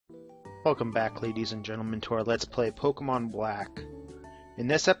Welcome back, ladies and gentlemen, to our Let's Play Pokemon Black. In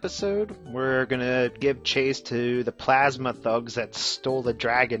this episode, we're gonna give chase to the Plasma Thugs that stole the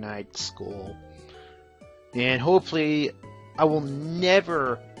Dragonite School. And hopefully, I will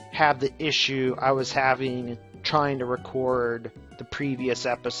never have the issue I was having trying to record the previous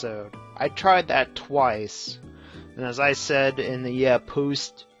episode. I tried that twice, and as I said in the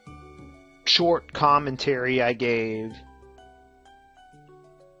post-short commentary I gave,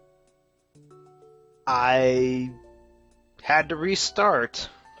 I had to restart.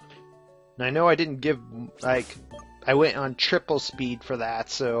 And I know I didn't give, I went on triple speed for that,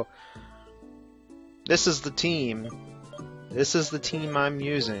 so this is the team. This is the team I'm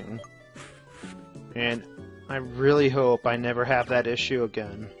using. And I really hope I never have that issue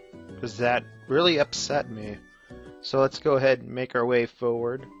again, because that really upset me. So let's go ahead and make our way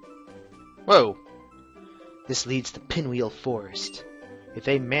forward. Whoa! This leads to Pinwheel Forest. If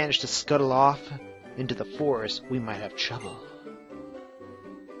they manage to scuttle off into the forest, we might have trouble.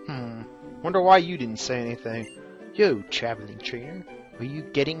 Wonder why you didn't say anything. Yo, traveling trainer,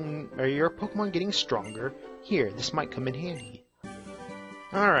 are your Pokemon getting stronger? Here, this might come in handy.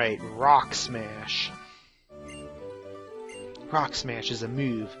 Alright, Rock Smash. Rock Smash is a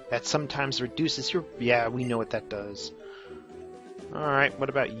move that sometimes reduces your... Yeah, we know what that does. Alright, what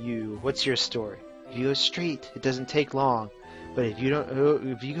about you? What's your story? If you go straight, it doesn't take long. But if you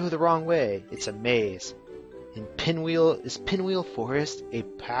go the wrong way, it's a maze. In is Pinwheel Forest a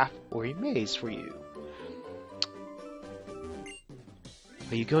path or a maze for you?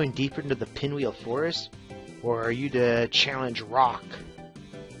 Are you going deeper into the Pinwheel Forest? Or are you to challenge Rock?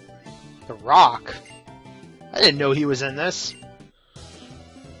 The Rock? I didn't know he was in this.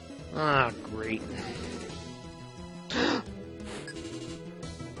 Ah, great.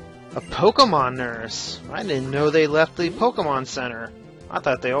 A Pokemon nurse! I didn't know they left the Pokemon Center. I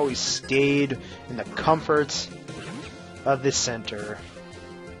thought they always stayed in the comforts of the center.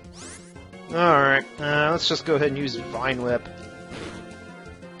 Alright, let's just go ahead and use Vine Whip.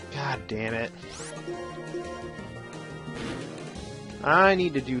 God damn it. I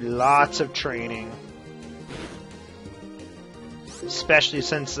need to do lots of training. Especially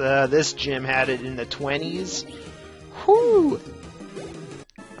since this gym had it in the 20s. Whew!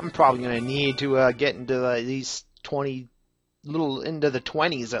 I'm probably going to need to get into at least into the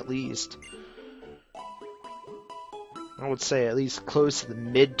 20s at least. I would say at least close to the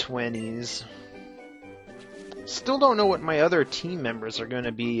mid-20s. Still don't know what my other team members are going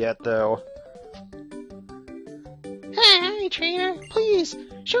to be yet, though. Hi, trainer. Please,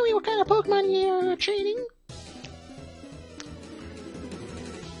 show me what kind of Pokemon you're training.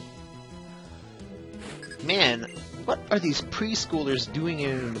 Man, what are these preschoolers doing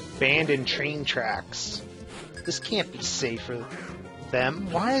in abandoned train tracks? This can't be safe for them.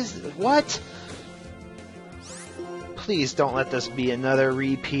 What? Please don't let this be another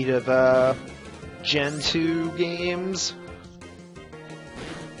repeat of, Gen 2 games.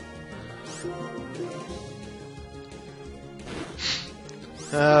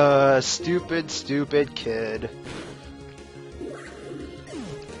 Stupid kid.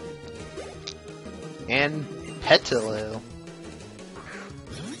 And Petilil.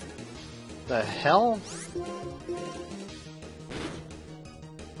 The hell?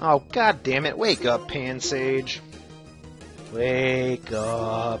 Oh, god damn it, wake up, Pansage. Wake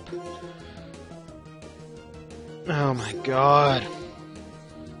up. Oh my god.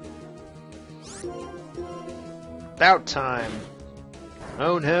 About time.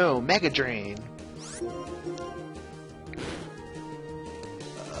 Oh no, Mega Drain.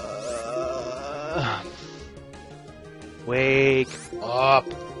 Wake up.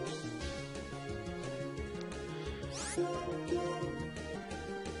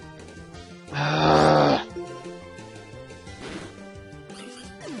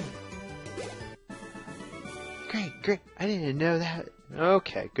 Great. I didn't know that.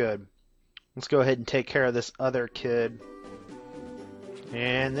 Okay, good. Let's go ahead and take care of this other kid.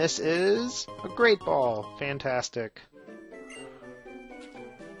 And this is a Great Ball. Fantastic.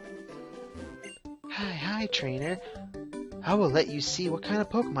 Hi, trainer. I will let you see what kind of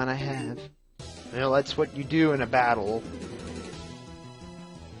Pokemon I have. Well, that's what you do in a battle.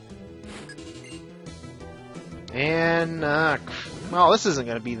 And, well, this isn't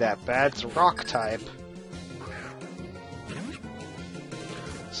going to be that bad. It's a rock type.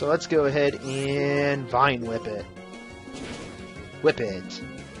 So let's go ahead and Vine Whip it. Whip it.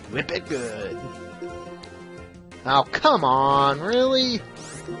 Whip it good. Oh, come on, really?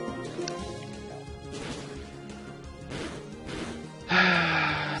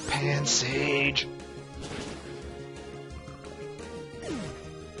 Pansage.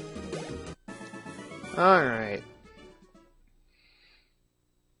 Alright.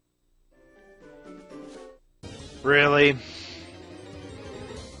 Really?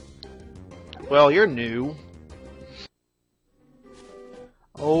 Well, you're new.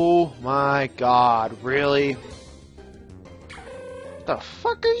 Oh my god, really? What the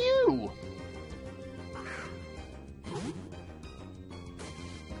fuck are you?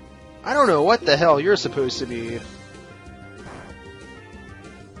 I don't know what the hell you're supposed to be.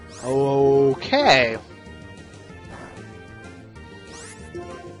 Okay.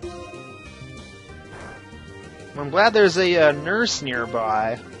 I'm glad there's a nurse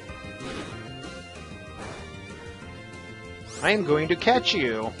nearby. I am going to catch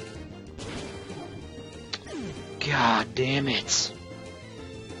you. God damn it.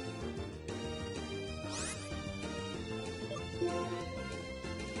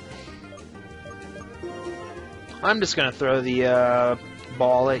 I'm just gonna throw the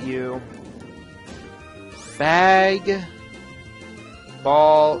ball at you. Bag,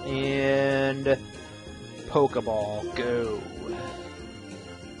 ball, and Pokeball. Go.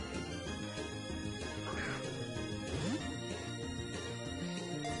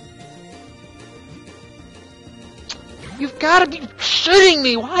 You've gotta be shitting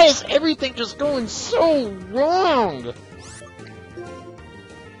me! Why is everything just going so wrong?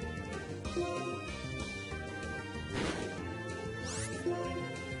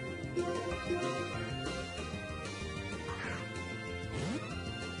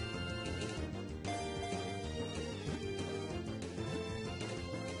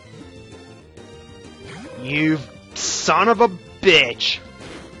 You son of a bitch!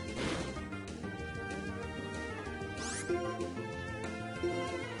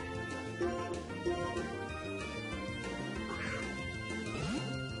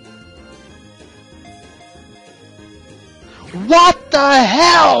 What the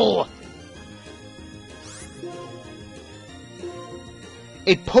hell?!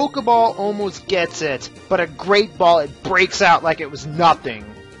 A Pokeball almost gets it, but a Great Ball, it breaks out like it was nothing.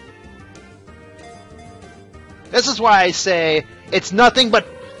 This is why I say, it's nothing but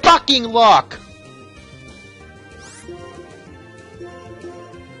fucking luck!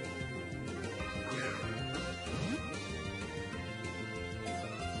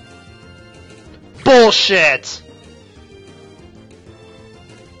 Bullshit!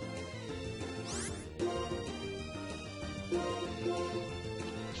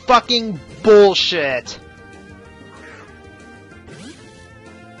 Fucking bullshit!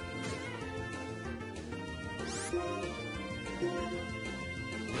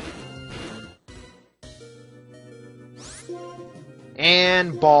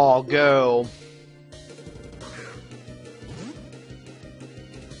 And ball, go.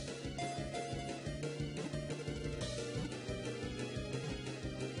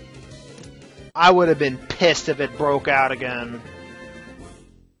 I would have been pissed if it broke out again.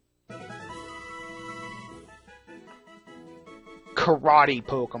 Karate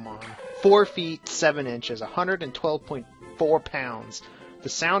Pokemon. 4 feet, 7 inches, 112.4 pounds. The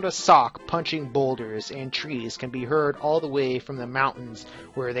sound of sock punching boulders and trees can be heard all the way from the mountains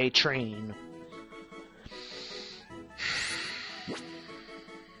where they train.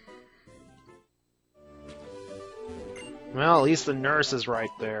 Well, at least the nurse is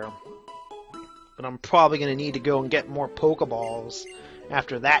right there. But I'm probably going to need to go and get more Pokeballs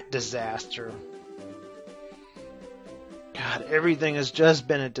after that disaster. God, everything has just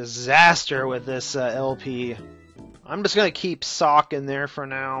been a disaster with this LP. I'm just going to keep Sock in there for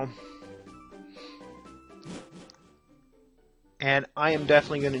now. And I am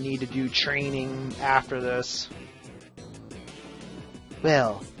definitely going to need to do training after this.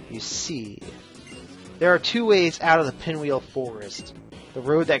 Well, you see, there are 2 ways out of the Pinwheel Forest. The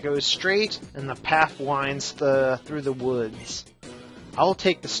road that goes straight, and the path winds through the woods. I'll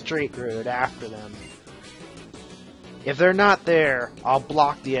take the straight road after them. If they're not there, I'll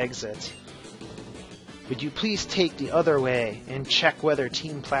block the exit. Would you please take the other way and check whether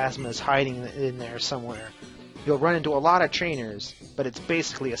Team Plasma is hiding in there somewhere? You'll run into a lot of trainers, but it's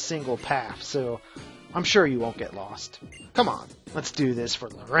basically a single path, so I'm sure you won't get lost. Come on, let's do this for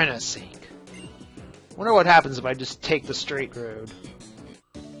Lorena's sake. Wonder what happens if I just take the straight road.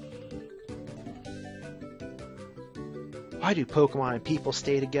 Why do Pokemon and people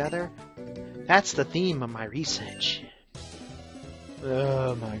stay together? That's the theme of my research.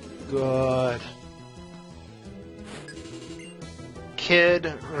 Oh my god.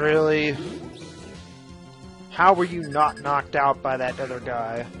 Kid, really? How were you not knocked out by that other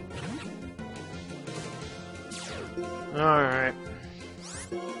guy? Alright.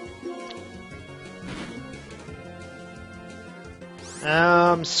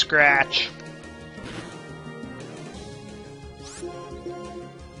 Scratch.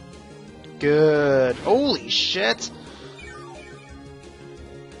 Good. Holy shit!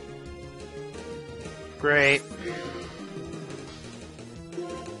 Great.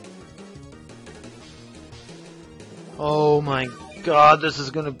 Oh my god, this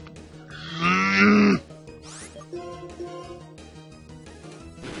is gonna...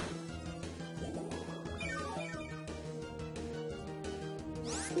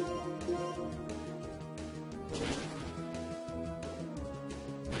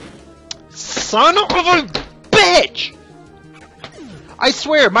 Son of a bitch! I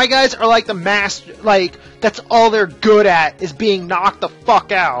swear, my guys are like the master, like, that's all they're good at, is being knocked the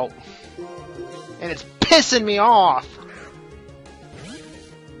fuck out. And it's pissing me off.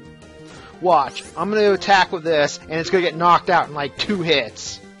 Watch, I'm gonna attack with this, and it's gonna get knocked out in like 2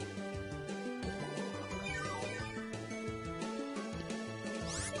 hits.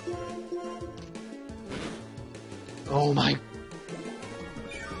 Oh my...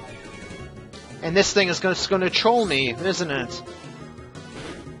 And this thing is just gonna troll me, isn't it?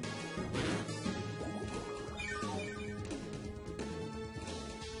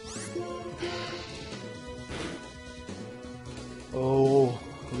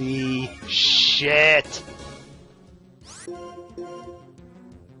 Holy shit!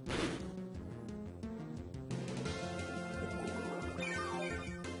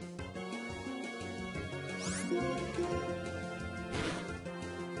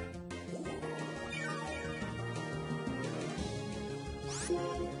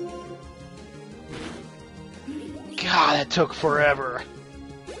 God, that took forever.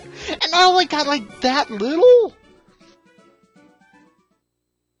 And I only got like that little?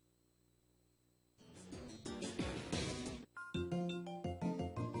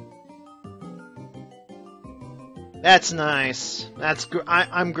 That's nice.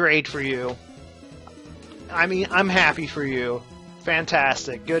 I'm great for you. I mean, I'm happy for you.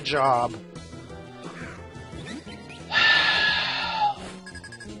 Fantastic. Good job.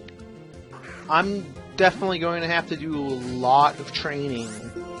 I'm definitely going to have to do a lot of training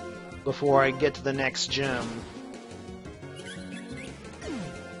before I get to the next gym.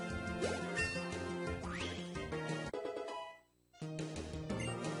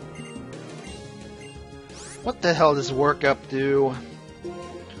 What the hell does work up do?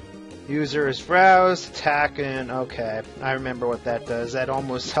 User is browsed, attack, and okay. I remember what that does. That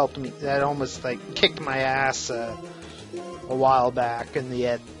almost helped me. That almost like kicked my ass a while back in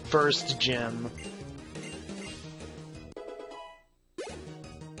the first gym.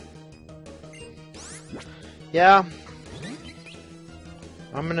 Yeah.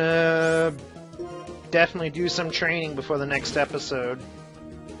 I'm gonna definitely do some training before the next episode.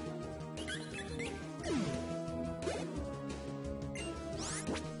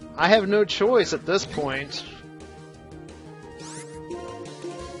 I have no choice at this point.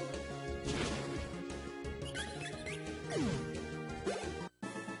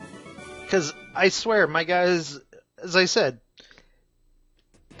 Because I swear, my guys, as I said,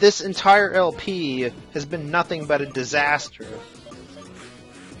 this entire LP has been nothing but a disaster.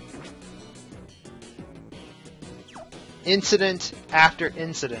 Incident after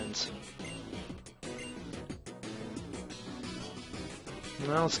incident.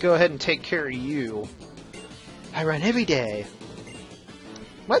 Well, let's go ahead and take care of you. I run every day.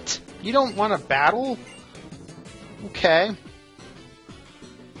 What? You don't want to battle? Okay.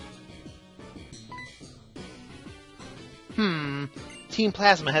 Team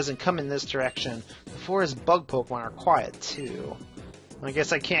Plasma hasn't come in this direction. The forest bug Pokemon are quiet, too. I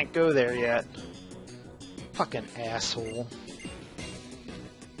guess I can't go there yet. Fucking asshole.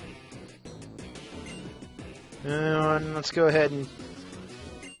 And let's go ahead and...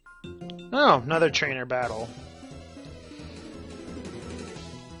 Oh, another trainer battle.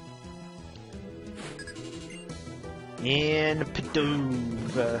 And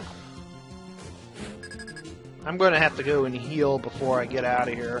Pidove. I'm going to have to go and heal before I get out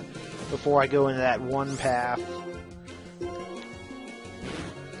of here. Before I go into that one path.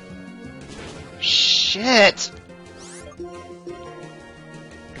 Shit!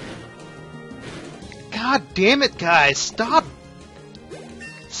 God damn it, guys! Stop!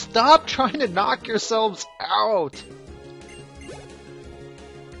 Stop trying to knock yourselves out!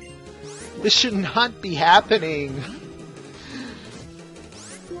 This should not be happening.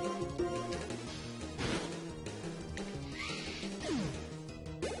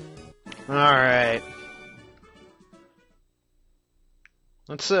 Alright.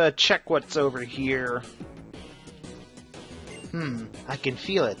 Let's check what's over here. I can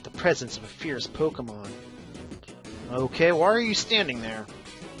feel it, the presence of a fierce Pokemon. Okay, why are you standing there?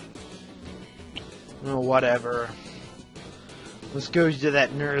 Oh, whatever. Let's go to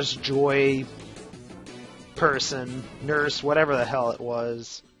that Nurse Joy person. Nurse, whatever the hell it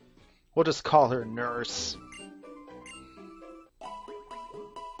was. We'll just call her Nurse.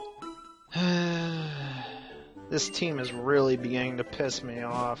 This team is really beginning to piss me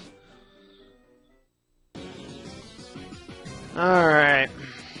off. Alright.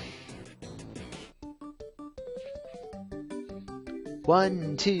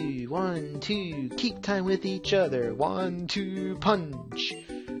 1, 2, 1, 2, keep time with each other. 1, 2, punch.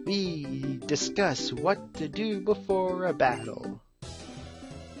 We discuss what to do before a battle.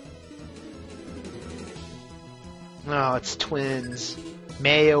 Oh, it's twins.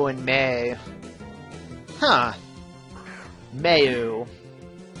 Mayo and May. Huh. Mayo.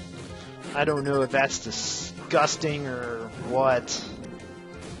 I don't know if that's disgusting or what.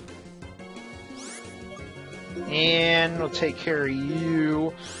 And we'll take care of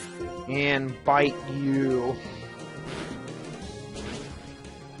you and bite you.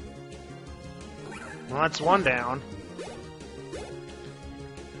 Well, that's one down.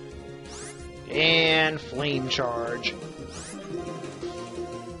 And flame charge.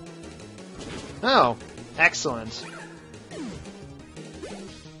 Oh, excellent.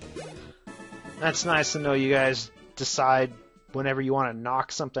 That's nice to know you guys decide whenever you want to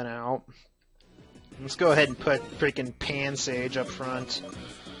knock something out. Let's go ahead and put freaking Pansage up front.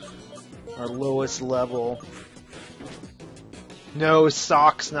 Our lowest level. No,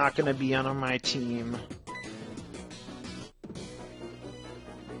 Sock's not going to be on my team.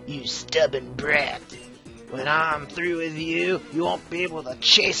 You stubborn brat. When I'm through with you, you won't be able to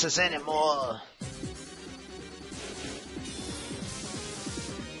chase us anymore.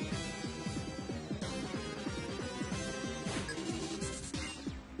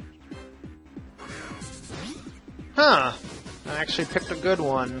 Huh. I actually picked a good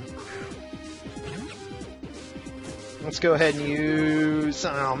one. Let's go ahead and use...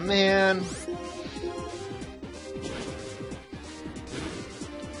 Oh, man.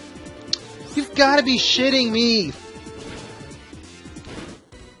 You've got to be shitting me!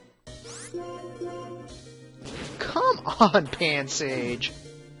 Come on, Pansage!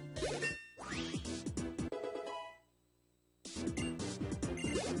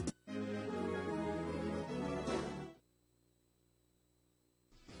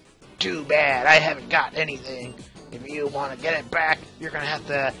 Too bad, I haven't got anything. If you want to get it back, you're going to have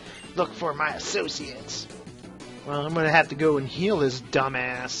to look for my associates. Well, I'm going to have to go and heal this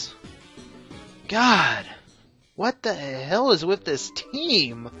dumbass. God, what the hell is with this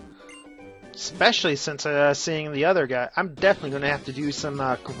team? Especially since seeing the other guy. I'm definitely going to have to do some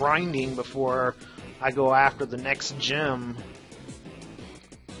grinding before I go after the next gym.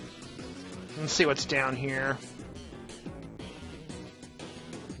 Let's see what's down here.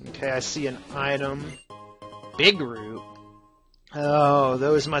 Okay, I see an item. Big root. Oh,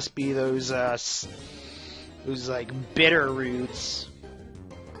 those must be those like bitter roots.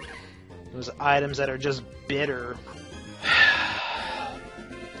 Those items that are just bitter.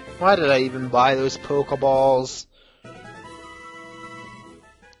 Why did I even buy those Pokeballs?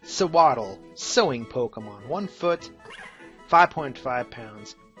 Sawaddle, sewing Pokemon. 1 foot, 5.5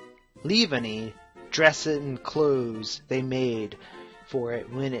 pounds. Leaveney, dress it in clothes they made for it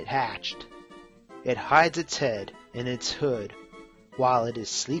when it hatched. It hides its head in its hood while it is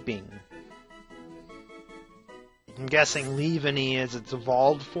sleeping. I'm guessing Leaveney is its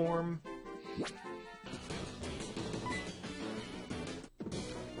evolved form.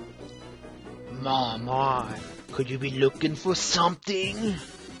 My, could you be looking for something?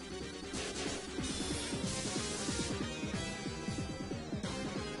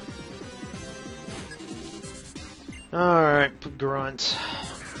 Alright, Grunt.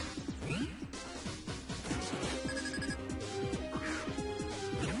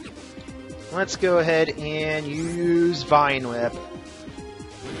 Let's go ahead and use Vine Whip.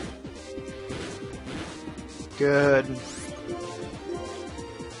 Good.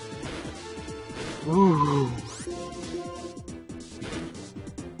 Ooh.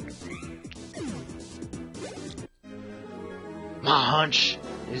 My hunch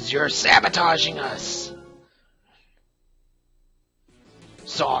is you're sabotaging us.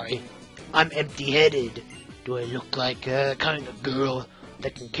 Sorry, I'm empty-headed. Do I look like a kind of girl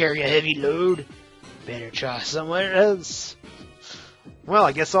that can carry a heavy load? Better try somewhere else. Well,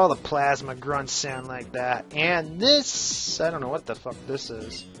 I guess all the plasma grunts sound like that. And this... I don't know what the fuck this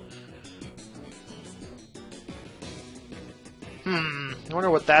is. I wonder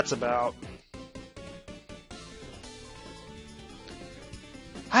what that's about.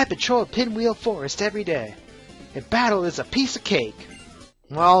 I patrol Pinwheel Forest every day. A battle is a piece of cake.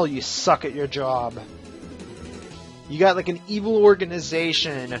 Well, you suck at your job. You got like an evil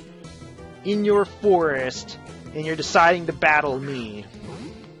organization in your forest, and you're deciding to battle me.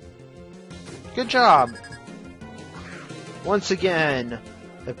 Good job. Once again,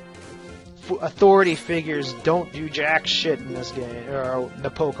 the authority figures don't do jack shit in this game, or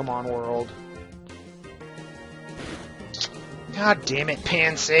the Pokemon world. God damn it,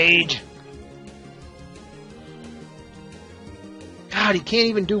 Pansage! God, he can't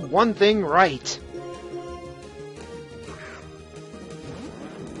even do one thing right.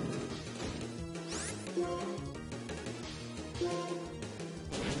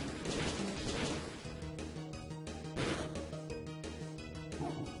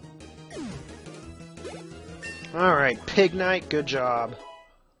 Alright, Pignite, good job.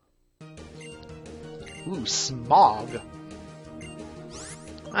 Ooh, Smog.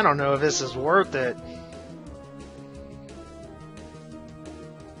 I don't know if this is worth it.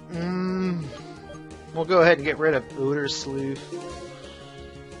 We'll go ahead and get rid of Odor Sleuth.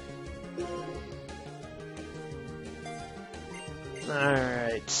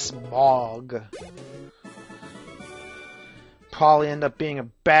 Alright, Smog. Probably end up being a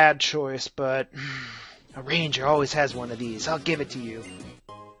bad choice, but a ranger always has one of these. I'll give it to you.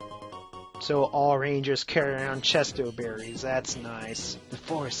 So all rangers carry around chesto berries. That's nice. The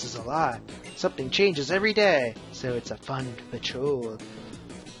forest is alive. Something changes every day, so it's a fun patrol.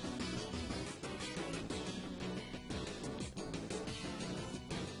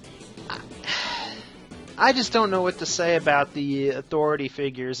 I just don't know what to say about the authority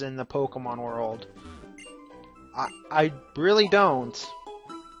figures in the Pokemon world. I really don't.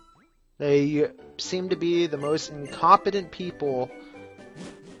 They seem to be the most incompetent people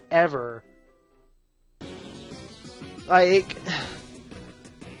ever. Like,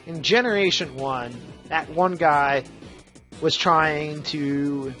 in Generation 1, that one guy was trying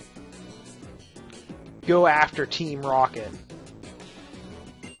to go after Team Rocket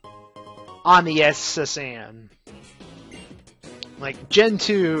on the SSN. Like, Gen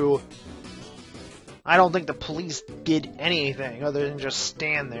 2, I don't think the police did anything other than just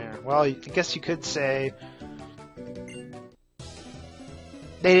stand there. Well, I guess you could say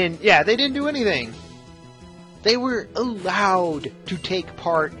they didn't do anything. They were allowed to take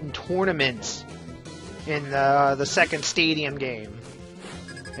part in tournaments in the second stadium game.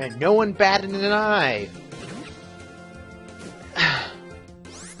 And no one batted an eye.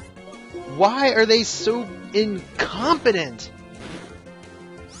 Why are they so incompetent?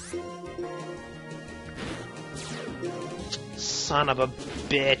 Son of a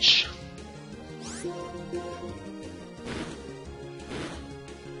bitch.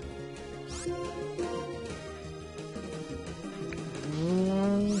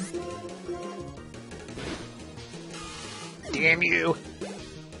 Damn you.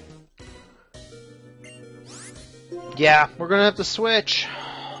 Yeah, we're gonna have to switch.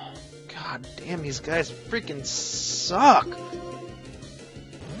 God damn, these guys freaking suck.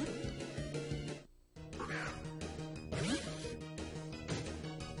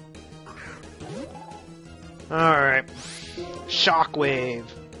 Alright. Shockwave.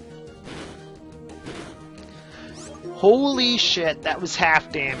 Holy shit, that was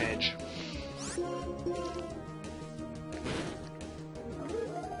half damage.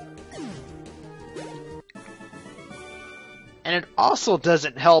 And it also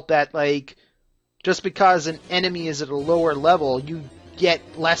doesn't help that, like, just because an enemy is at a lower level, you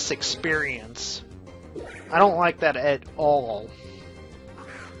get less experience. I don't like that at all.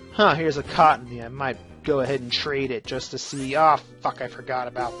 Huh, here's a Cottony. I might go ahead and trade it just to see. Oh, fuck, I forgot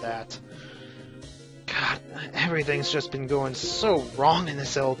about that. God, everything's just been going so wrong in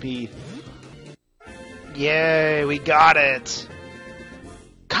this LP. Yay, we got it!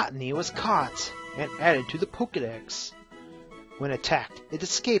 Cottony was caught and added to the Pokédex. When attacked, it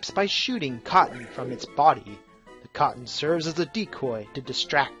escapes by shooting cotton from its body. The cotton serves as a decoy to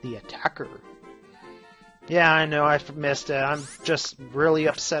distract the attacker. Yeah, I know, I missed it. I'm just really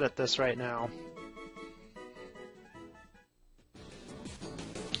upset at this right now.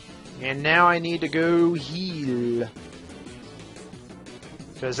 And now I need to go heal.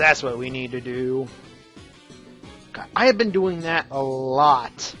 Because that's what we need to do. God, I have been doing that a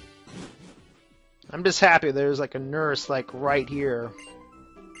lot. I'm just happy there's like a nurse like right here.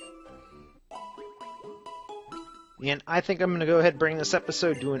 And I think I'm going to go ahead and bring this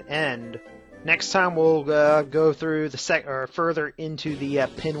episode to an end. Next time we'll go through the further into the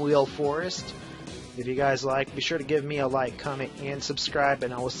Pinwheel Forest. If you guys like, be sure to give me a like, comment, and subscribe,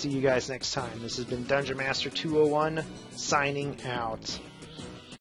 and I will see you guys next time. This has been Dungeon Master 201, signing out.